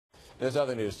There's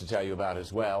other news to tell you about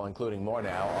as well, including more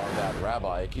now on that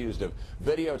rabbi accused of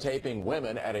videotaping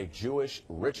women at a Jewish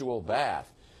ritual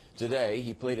bath. Today,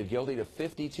 he pleaded guilty to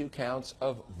 52 counts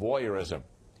of voyeurism.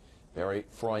 Barry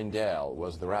Freundel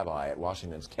was the rabbi at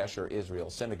Washington's Kesher Israel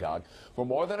Synagogue for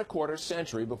more than a quarter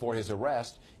century before his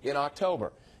arrest in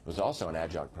October. He was also an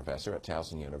adjunct professor at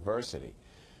Towson University.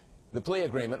 The plea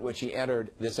agreement, which he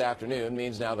entered this afternoon,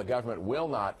 means now the government will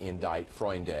not indict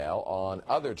Freundel on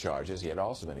other charges. He had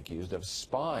also been accused of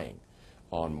spying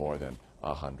on more than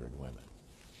 100 women.